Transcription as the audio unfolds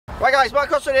Hi guys, Mark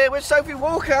Crossfield here with Sophie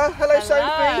Walker. Hello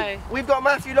Sophie. We've got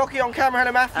Matthew Lockey on camera.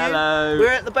 Hello Matthew. Hello. We're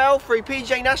at the Belfry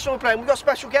PGA National playing. We've got a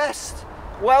special guest.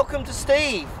 Welcome to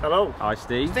Steve. Hello. Hi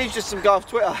Steve. Steve's just some guy off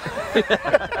Twitter.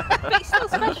 But he's still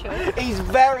special. He's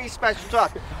very special to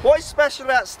us. What is special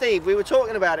about Steve, we were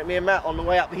talking about it, me and Matt, on the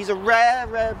way up. He's a rare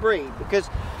breed because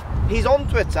he's on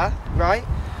Twitter, right?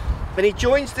 But he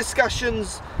joins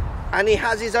discussions and he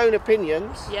has his own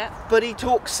opinions. Yeah. But he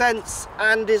talks sense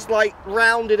and is like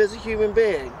rounded as a human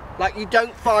being. Like, you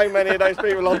don't find many of those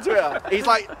people on Twitter. He's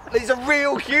like, he's a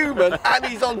real human and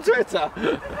he's on Twitter.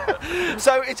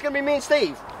 So it's going to be me and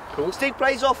Steve. Cool. Steve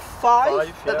plays off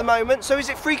five at the moment. So is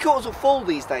it 3/4 or full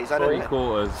these days? I don't know.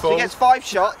 3/4. So he gets 5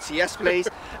 shots, yes please,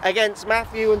 against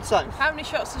Matthew and Soph. How many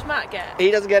shots does Matt get? He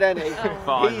doesn't get any. Oh.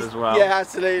 5 as well. Yeah,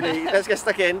 absolutely. Let's get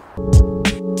stuck in.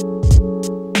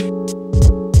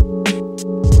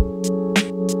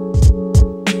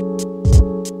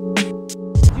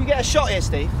 Do you get a shot here,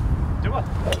 Steve? Do I?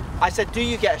 I said, do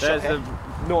you get a shot here?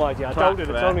 No idea. I doubt it.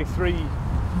 It's only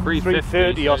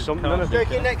 330 or something, isn't it?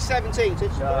 Drinking next 17, so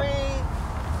it's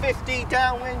 350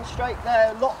 downwind straight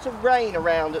there. Lots of rain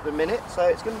around at the minute, so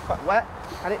it's going to be quite wet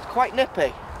and it's quite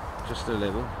nippy. Just a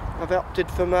little. I've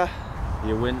opted for my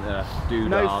Your winter doodads.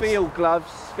 no field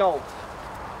gloves, golf.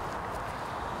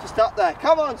 Just up there.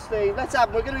 Come on, Steve, let's have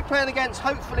them. We're going to be playing against,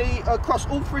 hopefully, across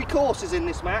all 3 courses in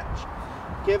this match.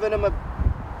 Giving them a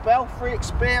Belfry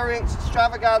experience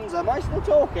extravaganza. Am I still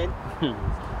talking?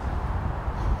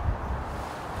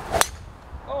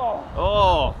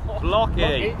 Oh,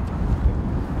 Lockey.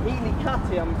 Healy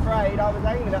cutty, I'm afraid. I was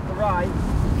aiming at the right.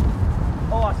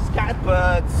 Oh, I scattered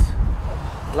birds.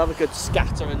 Love a good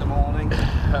scatter in the morning.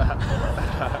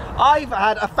 I've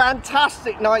had a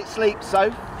fantastic night's sleep,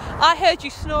 Soph. I heard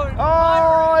you snoring.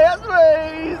 Oh, yes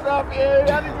please, love you.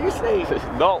 How did you sleep?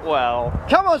 Not well.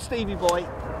 Come on, Stevie boy.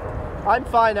 I'm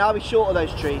fine now, I'll be short of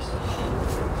those trees.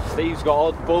 Steve's got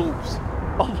odd bulbs.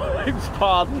 Oh,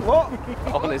 pardon, what?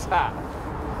 On his hat.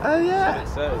 Oh yeah. It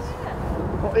says.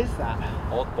 What is that?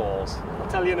 Odd balls. I'll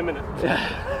tell you in a minute.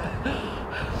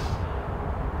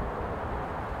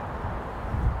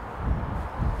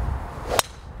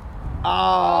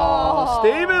 Oh,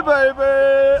 Stevie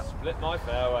baby. Split my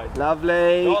fairway.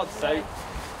 Lovely. God's sake.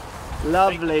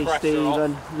 Lovely, pressure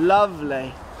Stephen.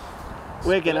 Lovely.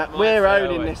 We're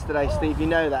owning this today, Steve. You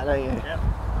know that, don't you? Yep.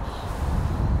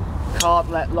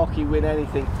 Can't let Lockey win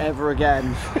anything ever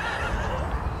again.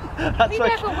 That's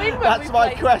my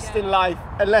quest in life.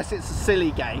 Unless it's a silly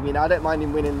game, you know. I don't mind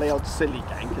him winning the odd silly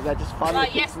game because they're just fun.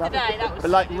 Like yesterday, that was. But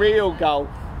like real golf,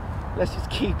 let's just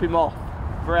keep him off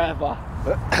forever.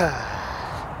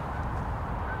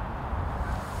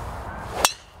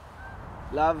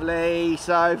 Lovely.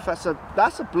 So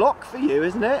that's a block for you,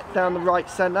 isn't it? Down the right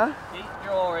centre. Keep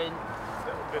drawing.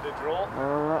 Little bit of draw.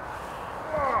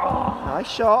 Nice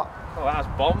shot. Oh, that's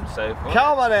bombed so far.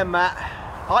 Come on then, Matt.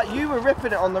 You were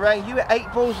ripping it on the range. You hit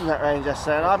 8 balls in that range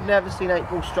yesterday, and I've never seen 8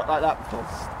 balls struck like that before.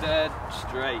 Dead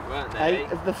straight, weren't they?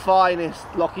 8 of the finest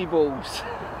Lockey balls.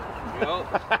 Yup.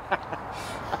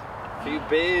 A few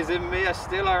beers in me, I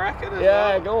reckon. As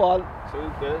Yeah, well. go on. It's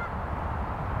all good.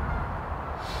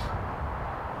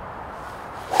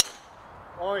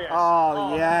 Oh yes.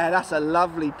 Oh yeah, that's a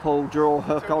lovely pull draw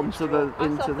hook into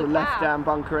the left-hand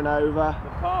bunker and over. The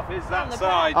path is that the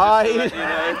side, back. just to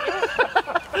let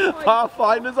you know.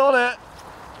 Pathfinder's on it.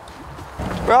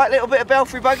 Right, little bit of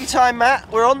Belfry buggy time, Matt.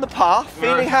 We're on the path.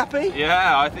 Feeling happy?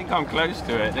 Yeah, I think I'm close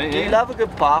to it, don't Do you? you love a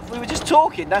good path? We were just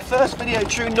talking. That first video,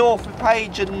 True North with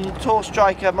Paige and tour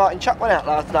striker Martin Chuck went out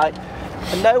last night,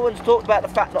 and no one's talked about the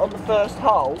fact that on the first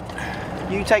hole,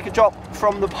 you take a drop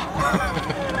from the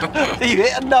you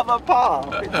hit another path.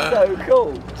 It's so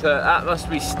cool. So that must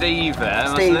be Steve there,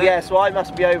 Steve, mustn't it? yeah, so I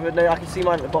must be over there. I can see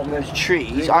mine at the bottom of those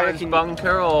trees. I reckon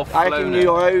bunker or I reckon flown it?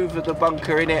 you're over the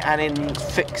bunker in it and in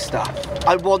fixed stuff.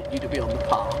 I want you to be on the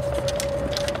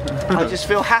path. I just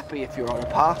feel happy if you're on a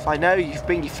path. I know you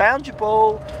found your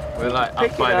ball. We're like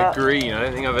Pick up by it the up. green. I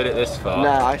don't think I've hit it this far.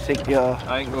 No, I think you're.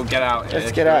 I think we'll get out here.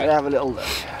 Let's get out and have a little look.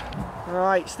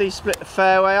 Right, Steve split the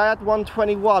fairway. I had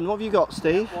 121. What have you got,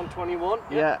 Steve? 121.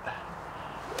 Yeah.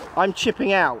 I'm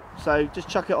chipping out, so just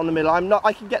chuck it on the middle.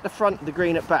 I can get the front of the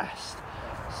green at best.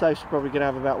 Soph's probably going to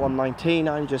have about 119.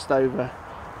 I'm just further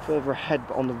ahead,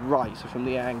 but on the right, so from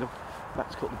the angle.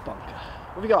 That's called the bunker.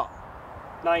 What have you got?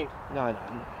 9. No,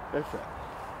 go for it.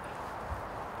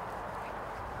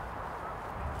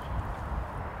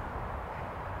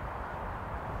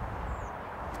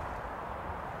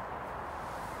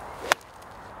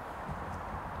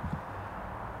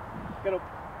 Get up.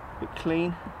 Bit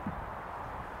clean.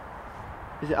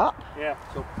 Is it up? Yeah,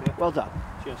 it's up. Yeah. Well done.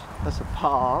 Cheers. That's a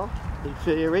par, in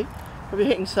theory. Have you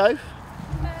hitting, Soph?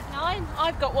 9.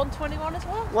 I've got 121 as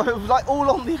well. Well, it was like all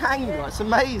on the hanger. It's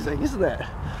amazing, isn't it?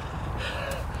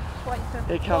 Wait for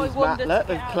Here comes Boy Wonder Matt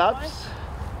to get with out clubs. of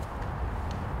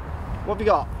What have you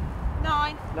got? the way.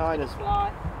 9. 9 as well.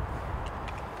 Fly.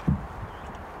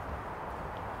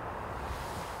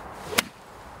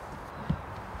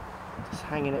 Just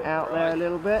hanging it out there a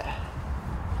little bit.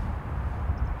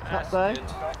 Cut though.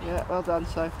 Yeah, well done,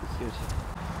 Soph. That's good.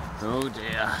 Oh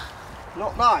dear.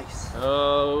 Not nice.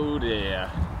 Oh dear.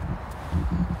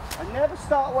 I never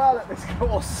start well at this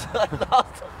course.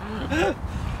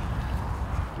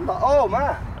 Oh,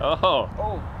 man. Oh.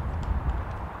 Oh.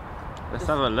 Let's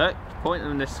have a look. Point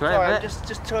them this way Sorry, a I'm bit.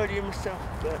 just tidying myself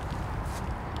a bit.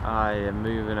 I am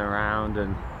moving around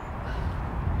and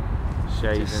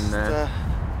shaving Just, there.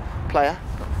 Player.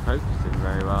 Not focusing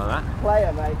very well that.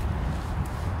 Player, mate.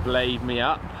 Blade me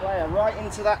up. Player, right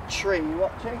into that tree. You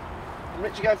watching? I'm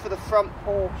literally going for the front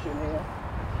portion here.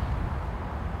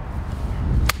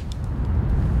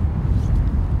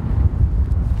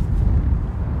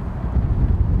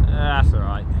 That's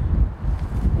alright.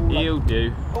 You'll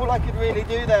do. All I could really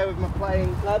do there with my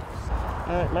playing clubs.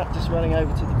 Alright, Matt just running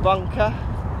over to the bunker.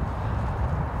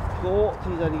 Court.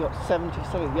 He's only got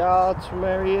 70-something yards from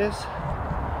where he is. So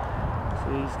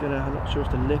he's gonna, I'm not sure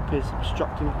if the lip is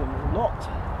obstructing him or not.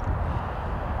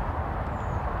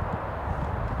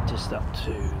 Just up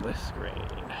to the screen.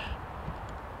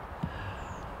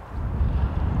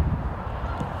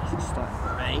 It's starting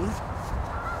to rain,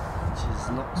 which is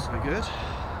not so good.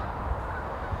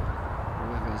 The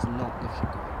weather is not looking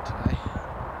great today.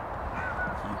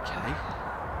 UK.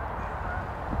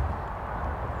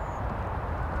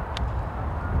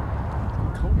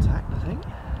 Contact, I think.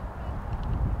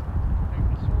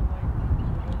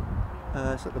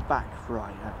 It's at the back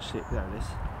right, actually. There it is.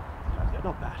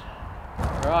 Not bad.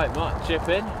 Right, Mark, chip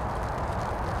in. 8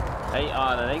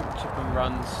 iron, I think. Chip and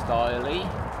run styly.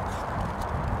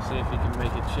 See if he can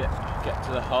make a chip get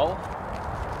to the hole.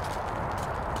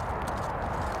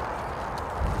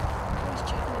 He's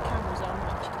checking the cameras on,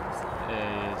 watching them. There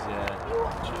he is, yeah. You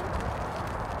watching?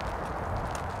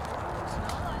 It's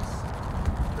nice.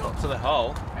 Got to the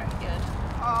hole. Very good.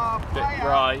 Oh, Bit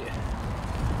right.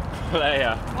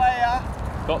 Player. Player.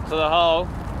 Got to the hole.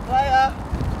 Player.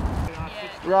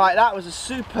 Right, that was a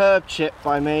superb chip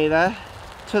by me there,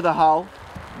 to the hole.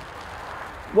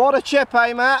 What a chip,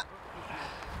 eh, Matt?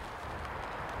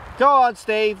 Go on,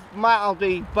 Steve. Matt will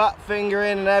be butt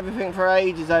fingering and everything for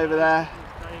ages over there.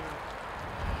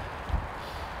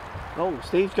 Oh,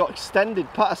 Steve's got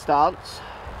extended putter stance.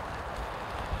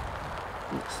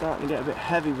 It's starting to get a bit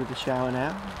heavy with the shower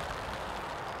now.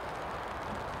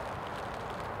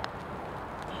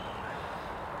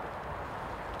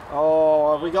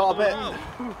 Oh, have we got a bit?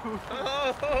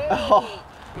 Oh,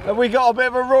 have we got a bit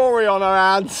of a Rory on our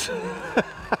hands?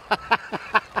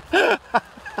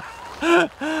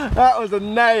 That was a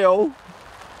nail.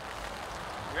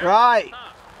 Right,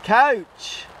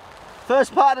 coach.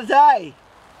 First part of the day.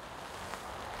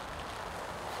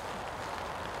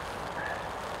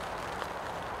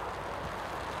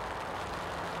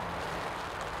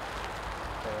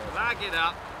 Lag it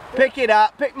up. Pick it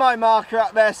up, pick my marker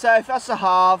up there, Soph, that's a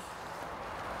half.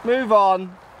 Move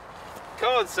on.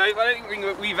 Come on, Sophie, I don't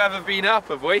think we've ever been up,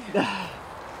 have we?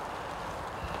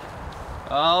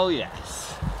 Oh,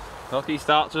 yes. Lockey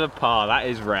starts with a par, that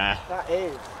is rare. That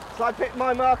is. Shall I pick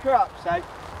my marker up, Soph?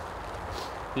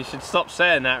 You should stop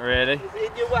saying that, really. Is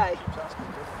it in your way?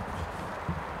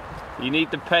 You need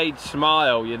the paid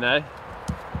smile, you know.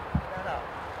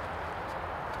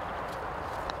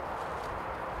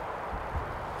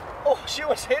 Oh, she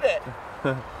almost hit it.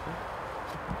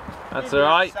 That's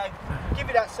alright. Give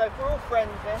me that, Soph. We're all friends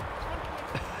here.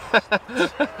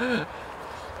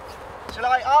 Shall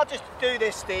I? I'll just do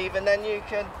this, Steve, and then you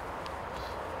can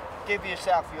give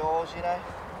yourself yours, you know.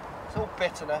 It's all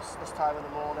bitterness this time of the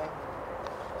morning.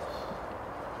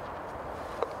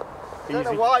 I don't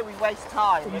know why we waste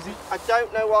time. I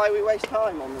don't know why we waste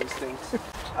time on these things.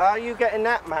 Are you getting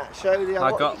that, Matt? Show the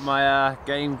I got my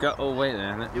game gut all wait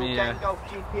there. Let your me. Game Golf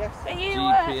GPS. Are you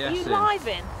GPS live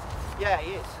in? Yeah,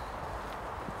 he is.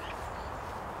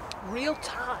 Real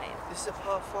time. This is a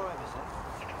par 5, is it?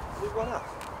 We won up.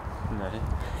 No.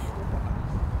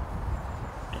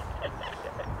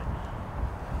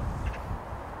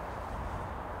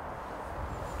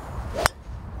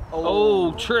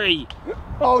 Oh, tree!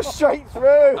 Oh, straight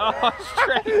through! Oh,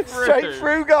 straight through! Straight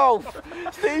through golf!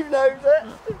 Steve knows it!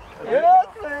 Yeah,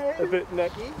 A bit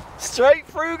necky. straight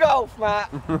through golf, Matt!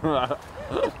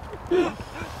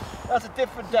 That's a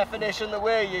different definition that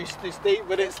we're used to, Steve,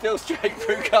 but it's still straight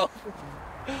through golf.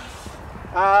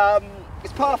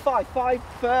 It's par 5,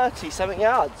 530 something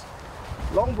yards.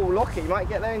 Long ball Lockey might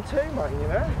get there in 2, mate, you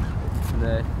know?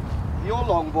 No. Your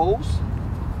long balls.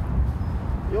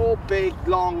 Your big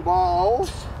long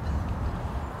balls.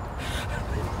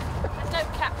 There's no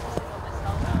cactuses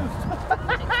on this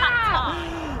hole.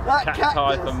 It's cacti.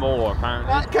 Cacti for more,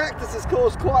 apparently. That cactus has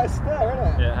caused quite a stir,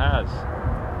 hasn't it? It has.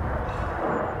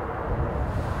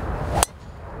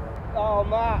 Oh,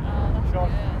 Matt. Oh, that's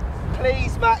good.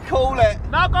 Please, Matt, call it.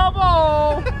 Knuckle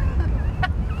ball!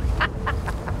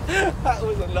 That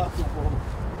was a knuckle ball.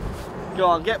 Go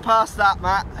on, get past that,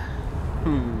 Matt.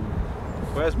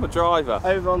 Where's my driver?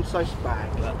 Over on Sophie's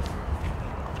bag. Look.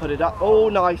 Put it up all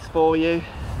nice for you.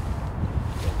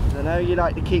 I know you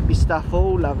like to keep your stuff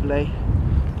all lovely.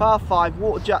 Par 5,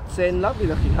 water juts in, lovely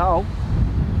looking hole.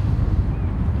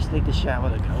 Just need the shower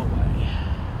to go away.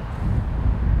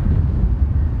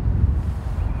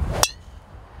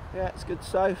 Yeah, it's good,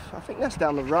 Soph. I think that's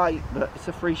down the right, but it's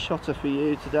a free shotter for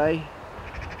you today.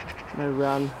 No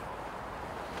run.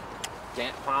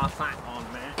 Get past that one,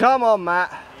 man. Come on, Matt.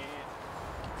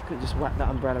 Yeah. Could just whack that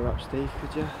umbrella up, Steve,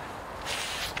 could you?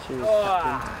 Cheers,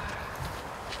 Captain.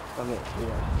 Done it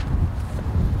here.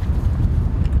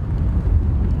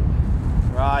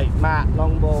 Right, Matt,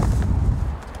 long ball.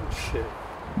 Oh, shit.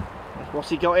 What's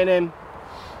he got in him?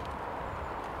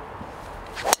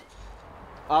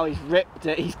 Oh, he's ripped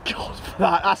it. He's gone for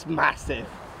that. That's massive.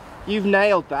 You've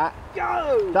nailed that.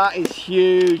 Go! That is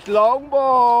huge. Long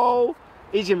ball.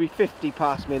 He's going to be 50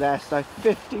 past me there, so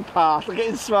 50 past. Look at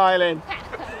him smiling.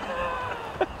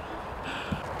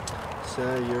 So,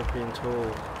 European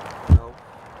Tour. Oh.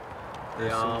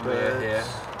 There's some birds. Here.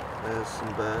 There's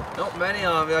some birds. Not many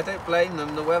army, I don't blame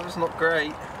them. The weather's not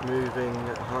great. Moving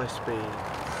at high speed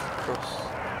across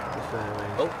the fairway.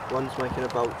 Oh. One's making a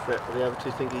bolt for it, but the other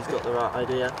two think he's got the right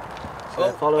idea. So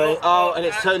they're following. Oh, and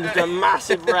it's turned into a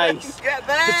massive race. Get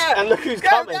there! And look who's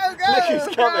coming. Look who's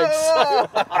coming.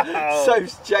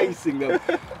 So's chasing them.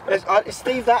 Is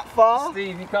Steve that far?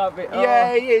 Steve, you can't be.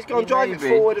 Yeah, he is. Go on, drive it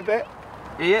forward a bit.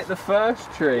 He hit the first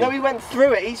tree. No, he went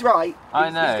through it. He's right. I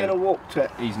know. He's going to walk to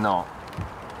it. He's not.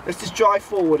 Let's just drive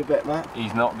forward a bit, Matt.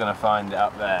 He's not going to find it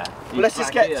up there. Well, let's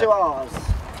just get to ours.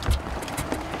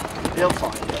 He'll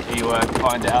find it. He won't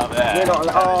find it up there. We're not.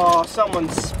 Oh, someone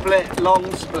split,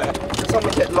 long split.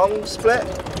 Someone hit long split.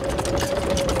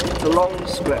 The long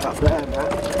split up there,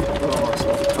 Matt. Oh, it's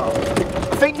not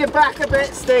tough. Think you're back a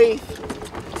bit, Steve.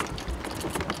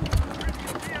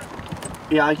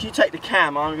 Yeah, as you take the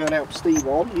cam, I'm going to help Steve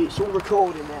on. It's all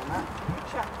recording there, Matt.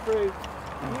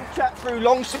 You chat through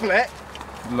long split.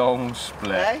 Long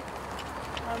split. Okay?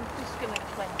 I'm just going to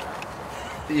clean that.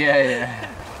 Yeah.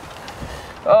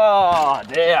 Oh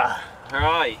dear.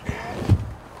 Right.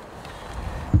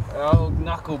 Old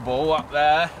knuckleball up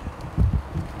there.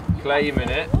 Claiming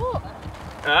it.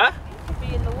 Huh? You could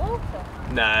be in the water.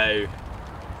 No.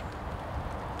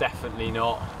 Definitely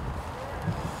not.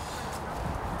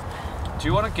 Do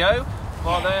you want to go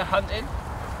while they're hunting?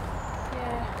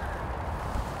 Yeah.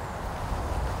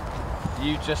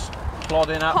 You just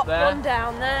plodding up Pop there? one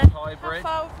down there. Hybrid?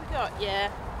 How far have we got? Yeah.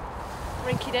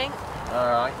 Rinky dink.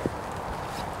 Alright.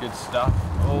 Good stuff.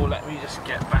 Oh, let me just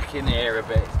get back in here a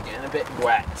bit. It's getting a bit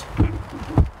wet. A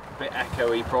bit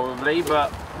echoey probably,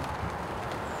 but...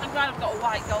 I'm glad I've got a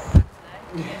white golf bag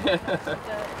today.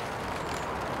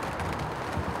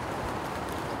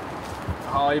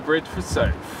 Hybrid for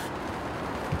Soph.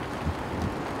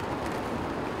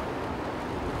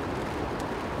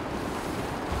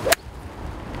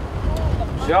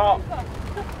 Shot.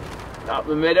 Up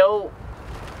the middle.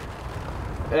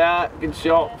 Yeah, good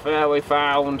shot. Fairway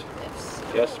found.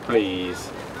 Yes, please.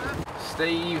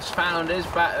 Steve's found his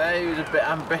back there. He was a bit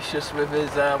ambitious with his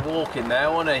walking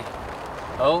there, wasn't he?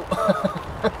 Oh.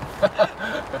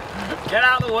 Get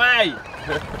out of the way!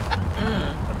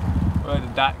 Where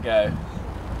did that go?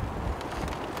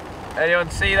 Anyone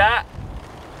see that?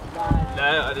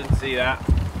 No, I didn't see that.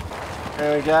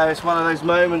 There we go. It's one of those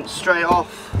moments straight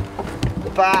off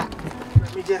the bat.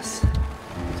 Let me just...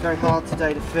 It's very hard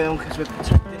today to film because we're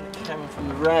protecting the camera from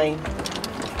the rain.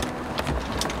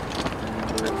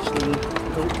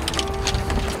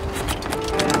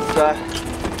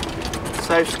 And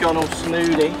Soph's gone all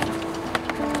snooty.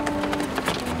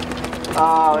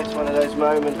 Oh, it's one of those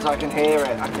moments. I can hear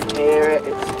it. I can hear it.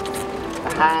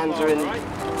 The hands are in the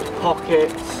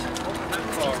pockets.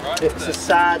 It's a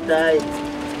sad day.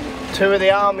 Two of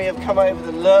the army have come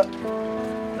over to look.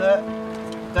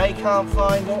 They can't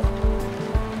find it.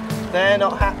 They're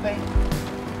not happy.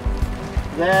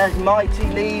 Their mighty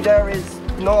leader is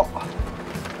not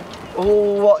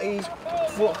all what he's...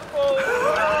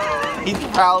 He's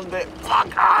found it.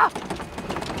 Fucker!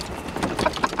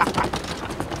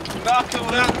 Knuckle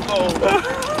that ball.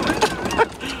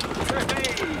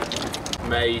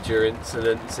 Major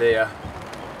incidents here.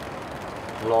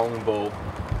 Long ball.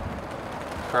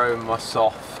 Chrome my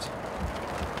soft.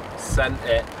 Sent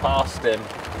it past him.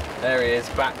 There he is,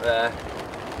 back there.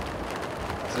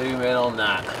 Zoom in on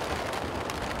that.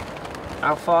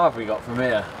 How far have we got from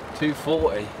here?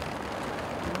 240.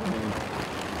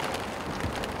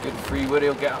 Good free wood,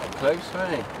 he'll get up close,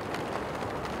 won't he?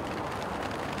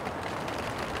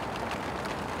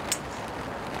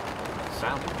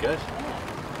 Sounded good.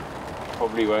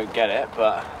 Probably won't get it,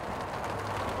 but...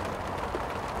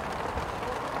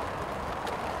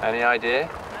 Any idea?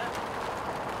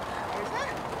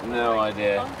 No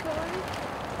idea.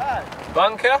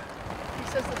 Bunker? He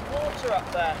says there's water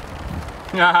up there.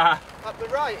 Nah. Up the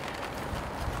right.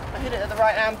 I hit it at the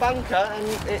right hand bunker and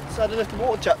it's, I don't know if the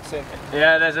water juts in.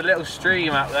 Yeah, there's a little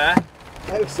stream up there.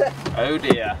 Oh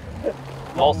dear.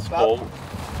 Lost ball.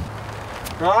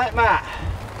 Right, Matt.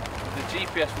 The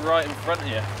GPS right in front of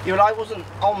you. Yeah, well, I wasn't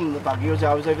on the buggy, was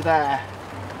I? I was over there.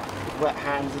 Wet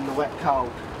hands in the wet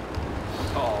cold.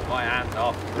 Oh, my hand's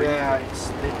off. Yeah,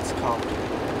 it's cold.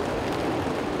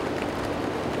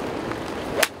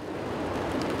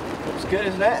 Looks good,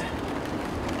 isn't it?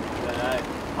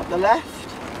 Up the left.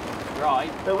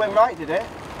 Right. It went right, did it?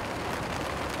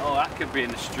 Oh, that could be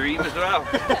in the stream as well.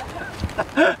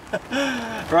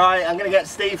 Right, I'm going to get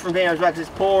Steve from here as well because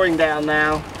it's pouring down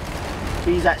now.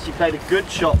 He's actually played a good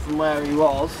shot from where he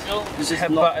was. Oh, he's just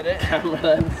just knocked headbutted it. Camera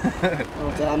then.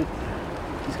 Well done.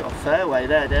 He's got a fairway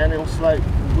there, downhill slope,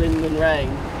 wind and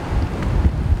rain.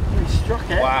 He struck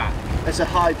it. Wow. It's a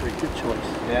hybrid, good choice.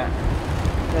 Yeah.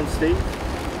 Come on, Steve.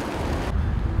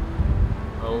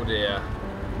 Oh dear.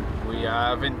 We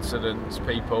have incidents,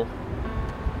 people.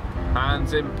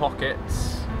 Hands in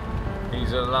pockets.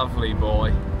 He's a lovely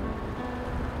boy.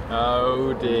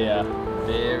 Oh dear.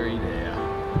 Deary dear.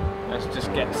 Let's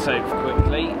just get Soph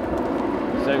quickly.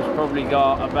 Soph's probably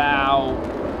got about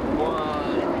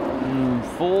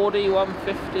 140,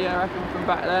 150 I reckon from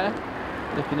back there.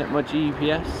 Looking at my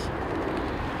GPS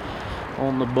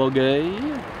on the buggy.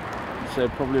 So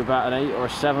probably about an 8 or a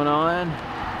 7 iron.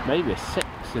 Maybe a 6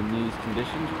 in these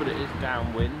conditions, but it is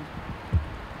downwind.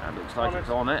 That looks like it's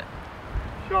on it.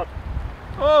 Shot.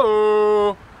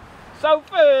 Oh!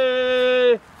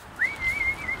 Sophie!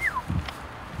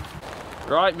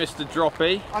 Right, Mr.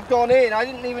 Droppy. I've gone in, I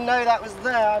didn't even know that was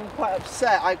there. I'm quite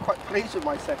upset. I'm quite pleased with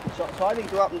my second shot, so I need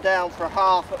to go up and down for a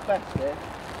half at best here.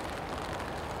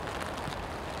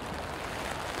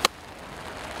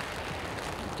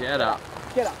 Get up.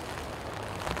 Get up.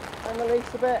 And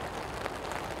release a bit.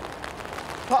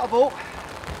 Puttable.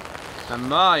 And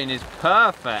mine is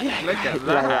perfect. Yeah, Look at great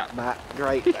that. layup, Matt.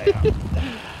 Great layup.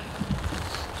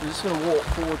 I'm just going to walk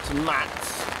forward to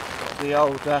Matt's. Got the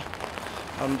old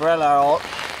umbrella on.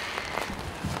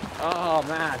 Oh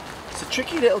man. It's a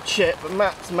tricky little chip, but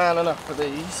Matt's man enough for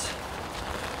these.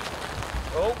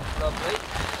 Oh, lovely.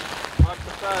 I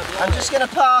prefer I'm just going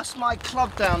to pass my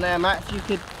club down there, Matt, if you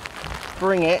could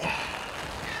bring it.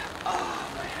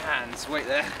 Oh, my hands. Wait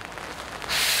there.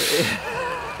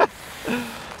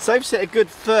 Soph's hit a good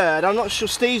third. I'm not sure.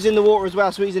 Steve's in the water as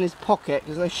well, so he's in his pocket.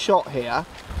 There's no shot here.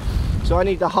 So I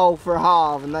need the hole for a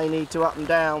halve, and they need to up and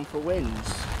down for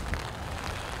wins.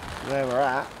 Where we're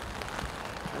at.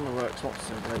 Camera work's not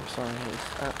so great, sorry.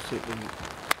 It's absolutely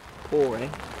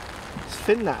pouring. Let's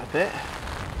fin that a bit.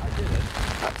 I did it.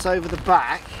 That's over the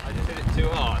back. I just hit it too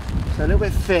hard. So a little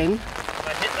bit thin. I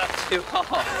hit that too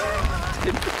hard.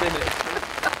 Didn't fin it.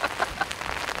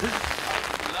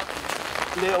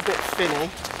 A little bit finny.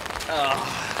 Oh.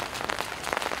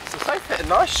 So Soph hit a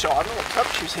nice shot. I don't know what club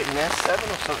she was hitting there. 7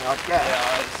 or something, I'd guess. Yeah, I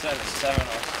said it's 7 or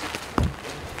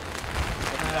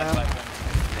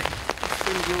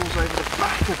Fin yours over the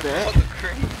back a bit. on the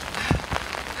cream.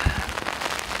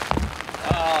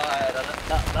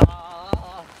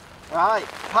 Right,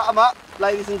 put them up,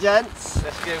 ladies and gents.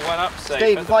 Let's get one up, Steve.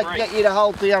 Steve, if I can get you to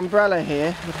hold the umbrella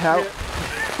here, would help.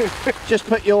 Yeah. Just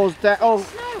put yours down. Oh,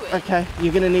 okay.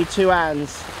 You're going to need 2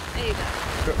 hands. There you go.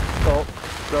 Stop.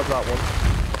 Grab that one.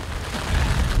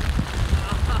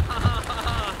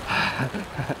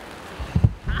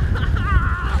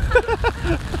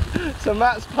 So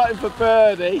Matt's putting for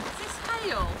birdie. Is this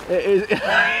hail? It is.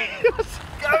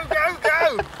 Go, go,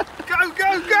 go! Go,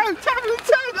 go, go! Table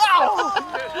 10!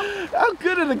 Oh! How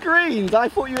good are the greens? I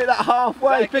thought you hit that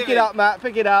halfway. Pick it up, Matt.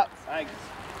 Pick it up. Thanks.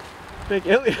 Pick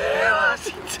it up. What's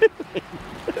he doing?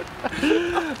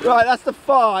 Right, that's the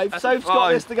 5. That's Soph's the got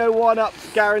 5. this to go 1 up,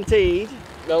 guaranteed.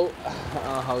 No,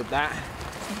 I'll hold that.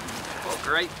 What a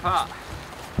great putt.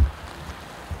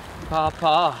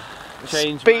 Papa.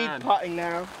 Change Speed man. putting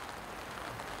now.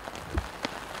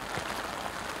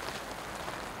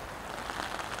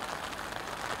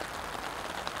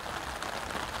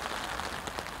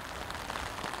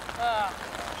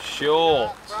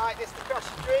 Short. Right, it's the crush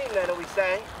of dream then, are we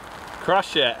saying?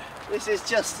 Crush it. This is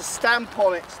just a stamp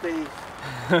on it, Steve.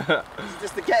 This is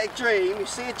just to get a dream. You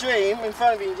see a dream in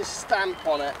front of you, you just stamp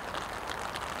on it.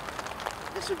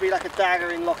 This would be like a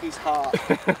dagger in Lockie's heart.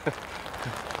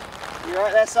 You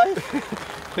right there, Sophie?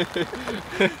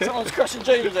 Someone's crushing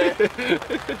dreams here.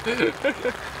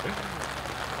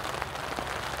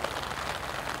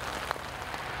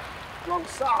 Wrong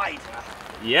side.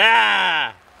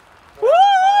 Yeah! Woo!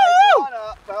 Woo!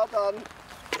 Well done.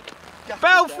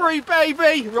 Belfry,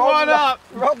 baby! One up!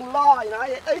 Wrong line, I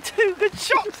hit those 2 good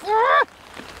shots.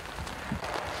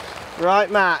 Right,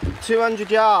 Matt,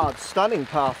 200 yards, stunning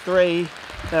par 3.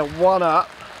 They're 1 up.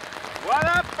 One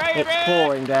up, baby! It's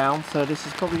pouring down, so this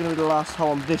is probably going to be the last hole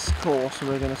on this course, and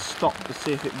we're going to stop to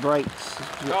see if it breaks.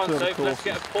 Come on, Sophie, let's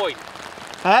get a point.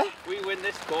 Huh? If we win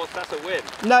this course, that's a win.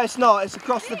 No, it's not. It's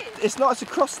across the. It's not. It's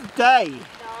across the day. No.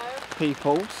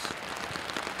 Peoples.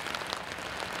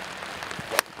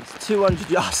 It's 200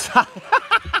 yards.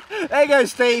 There you go,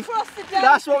 Steve. Across the day.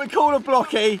 That's what we call a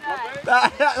blocky.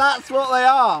 That's what they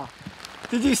are.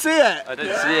 Did you see it? I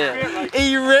didn't see it.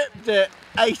 He ripped it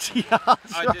 80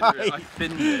 yards. I didn't. I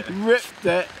thinned it. Ripped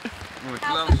it. With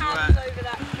How's gloves the wet. hands over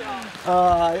that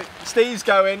shot? Steve's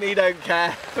going. He don't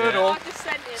care. Third Yeah. all. I just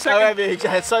sent it. So heavy.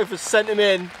 Sophie's sent him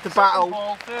in to battle.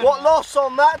 What loss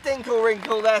on that dinkle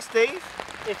wrinkle there, Steve?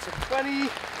 It's a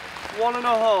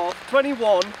 21.5,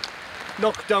 21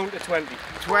 knocked down to 20.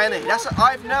 20. That's.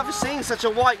 I've never seen such a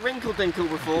white wrinkle dinkle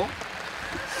before.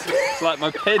 It's like my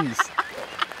pins.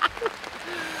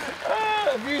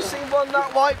 Have you seen one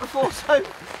that white before, Sophie?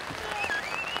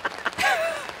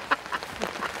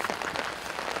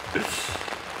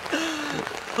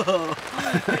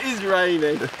 It is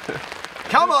raining.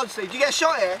 Come on, Steve. Did you get a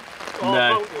shot here?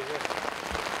 No.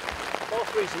 Par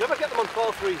threes. You never get them on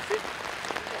par threes, do you?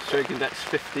 Stroke index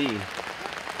 15.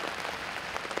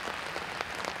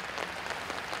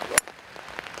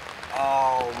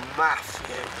 Oh,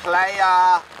 Matthew,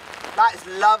 player. That is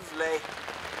lovely.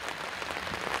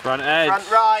 Front edge.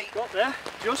 Front right. Got there.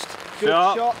 Just. Good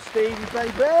Shot. shot, Stevie,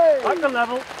 baby. Back to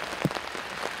level.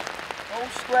 All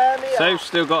square me up. Soph's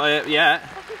still got it, yeah.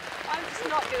 I'm just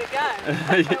not going to go.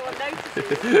 No one notices.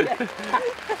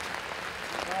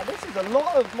 This is a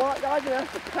lot of my. I'm going to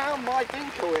have to pound my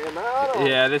dinkle here, man. Aren't I?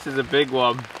 Yeah, this is a big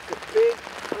one. It's a big.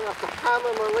 I'm going to have to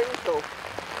hammer my wrinkle.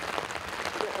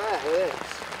 Look at that, it is.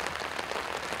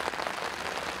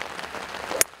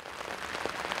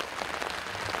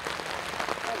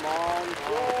 Come on,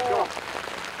 God.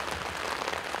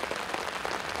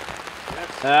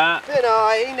 You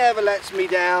know, he never lets me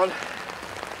down.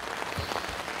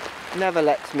 Never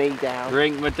lets me down.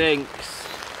 Rink my dinks.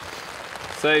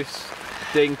 Soph's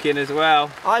dinking as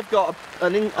well. I've got a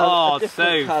different Soph,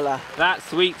 colour. that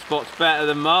sweet spot's better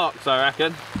than Mark's, I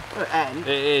reckon. End.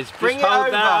 It is. Just Bring it hold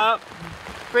over. that up.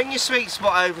 Bring your sweet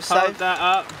spot over, Hold Soph. that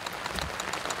up.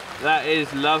 That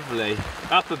is lovely.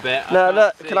 Up a bit. No, I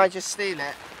look, can't can see. I just steal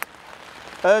it?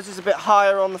 Hers is a bit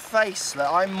higher on the face. Look,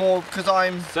 I'm more, because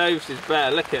I'm... Soph's is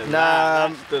better. Look at No, that.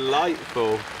 That's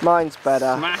delightful. Mine's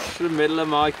better. Smash the middle of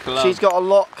my club. She's got a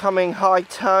lot coming high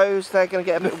toes. They're going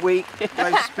to get a bit weak.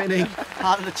 No spinning.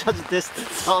 Hard to judge the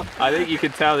distance on. I think you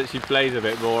can tell that she plays a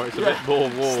bit more. It's a bit more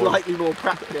warm. Slightly more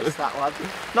practice, that one.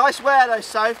 Nice wear though,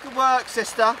 Soph. Good work,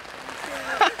 sister.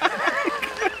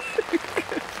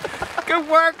 Good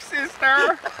work,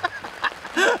 sister.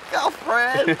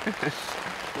 Girlfriend.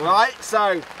 Right,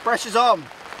 so pressure's on.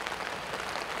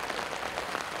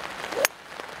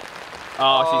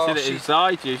 Oh, she's hit it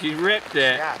inside you. She's ripped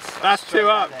it. Yes, That's straight two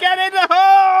up. at it. Get in the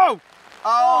hole!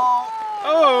 Oh.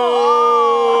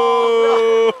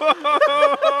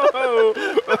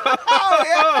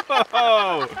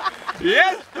 Oh!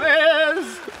 Yes,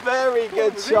 please! Very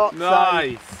good shot,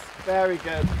 Nice. Soph. Very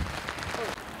good.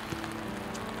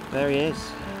 There he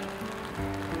is.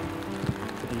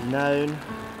 He's known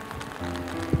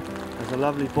as a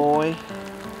lovely boy.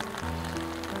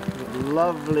 With a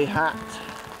lovely hat.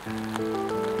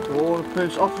 All the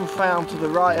proofs often found to the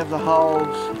right of the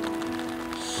holes.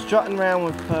 Strutting round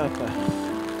with purpose.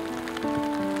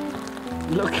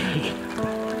 Looking.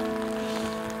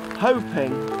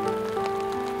 Hoping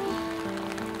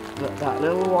that that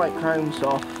little white chrome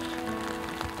soft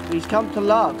he's come to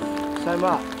love so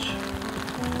much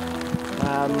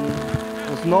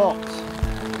has not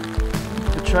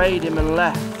betrayed him and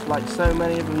left like so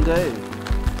many of them do.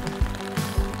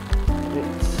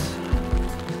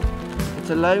 It's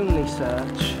a lonely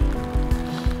search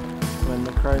when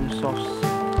the chrome softs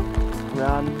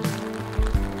run.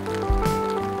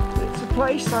 It's a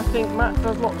place I think Matt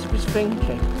does lots of his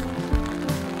thinking.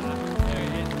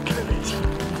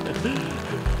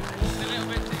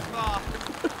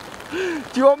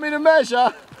 Do you want me to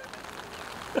measure?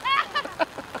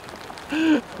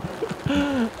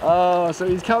 Oh, so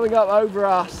he's coming up over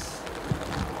us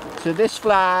to this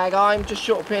flag. I'm just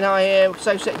short pin high here.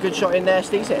 So set a good shot in there.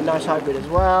 Steve's hitting a nice hybrid as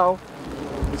well.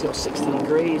 He's got 60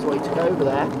 degrees while he took over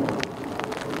there.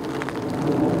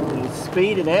 He's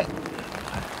speeding it.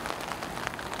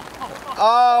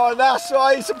 Oh, and that's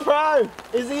why he's a pro.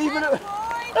 Is he even a...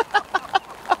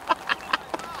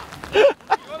 You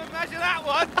want to measure that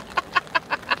one?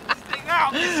 Stick that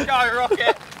on this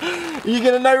skyrocket. You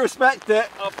gonna no respect it?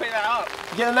 I'll pick that up.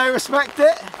 You gonna no respect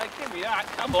it? Hey, give me that,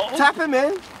 come on. Tap him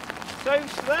in.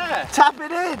 So's there. Tap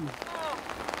it in. Oh.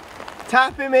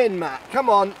 Tap him in, Matt.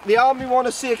 Come on. The army want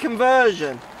to see a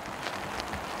conversion.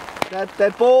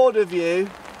 They're bored of you.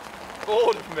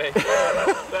 Bored of me.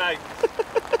 Thanks.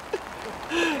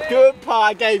 Good par.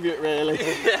 I gave you it really.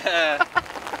 Yeah.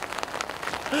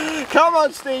 Come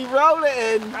on, Steve. Roll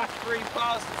it in. That's 3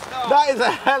 pars to start. That is a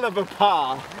hell of a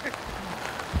par.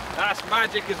 That's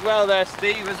magic as well there,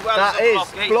 Steve, as well That as a is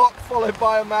Lockey. block followed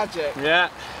by a magic Yeah.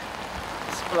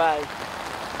 display.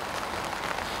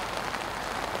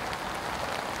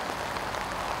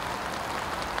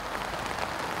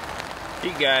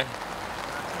 Keep going.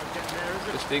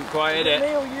 Just didn't quite hit it.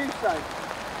 Me or you, say?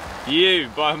 You,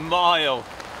 by a mile.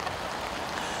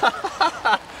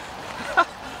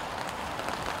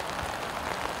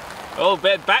 Oh,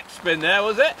 bit of backspin there,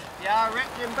 was it? Yeah, I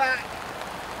ripped him back.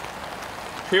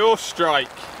 Pure strike.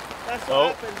 That's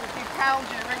what happens if you pound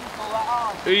your ring pull that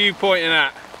hard. Who are you pointing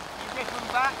at? You rip them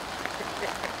back.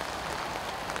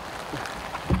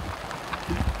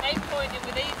 No pointing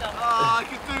with these on. Oh, I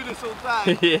could do this all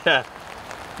day. Yeah.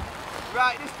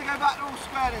 Right, this to go back to all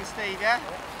square then, Steve, yeah?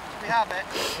 We have it.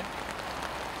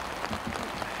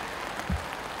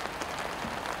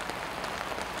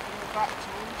 Go back to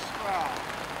all square.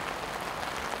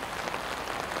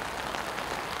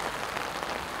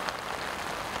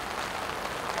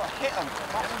 Oh, hit him.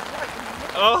 That was right in the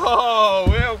middle. Oh,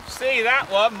 we'll see that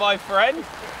one, my friend.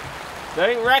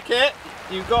 Don't wreck it.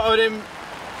 You've got him.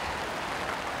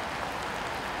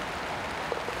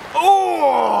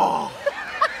 Oh!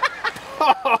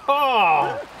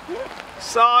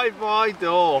 Side by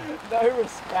door. No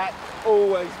respect,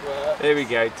 always works. Here we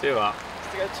go, 2 up.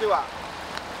 Just to go 2 up.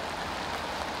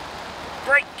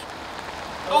 Break.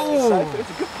 Oh! So it's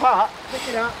a good putt. Pick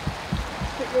it up.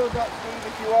 Pick yours up, Steve,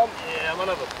 if you want. Yeah, I'm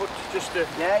gonna have a putt just to.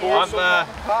 Yeah, I'm,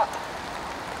 putt.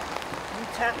 You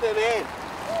tap them in.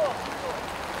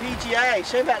 PGA,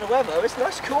 show about the weather. It's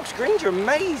nice course. Greens are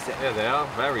amazing. Yeah, they are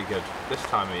very good this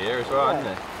time of year as well, aren't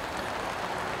they?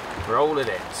 Roll it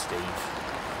in, Steve.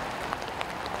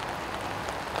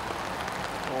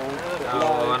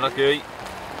 Oh, unlucky.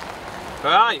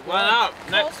 Right, 1 up.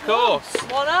 Next course.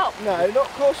 1 up. No, not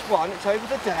course 1. It's over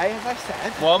the day, as I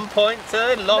said. 1 point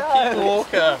to Lockey No,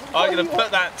 Walker. it's I'm going to not.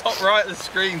 put that top right of the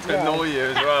screen to annoy you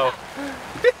as well.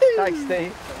 Thanks,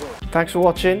 Steve. Thanks for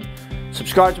watching.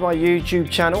 Subscribe to my YouTube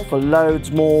channel for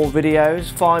loads more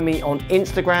videos. Find me on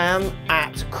Instagram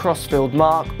at Crossfield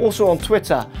Mark. Also on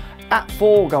Twitter at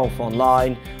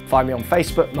 4golfonline. Find me on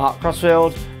Facebook, Mark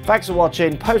Crossfield. Thanks for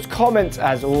watching. Post comments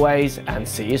as always, and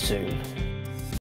see you soon.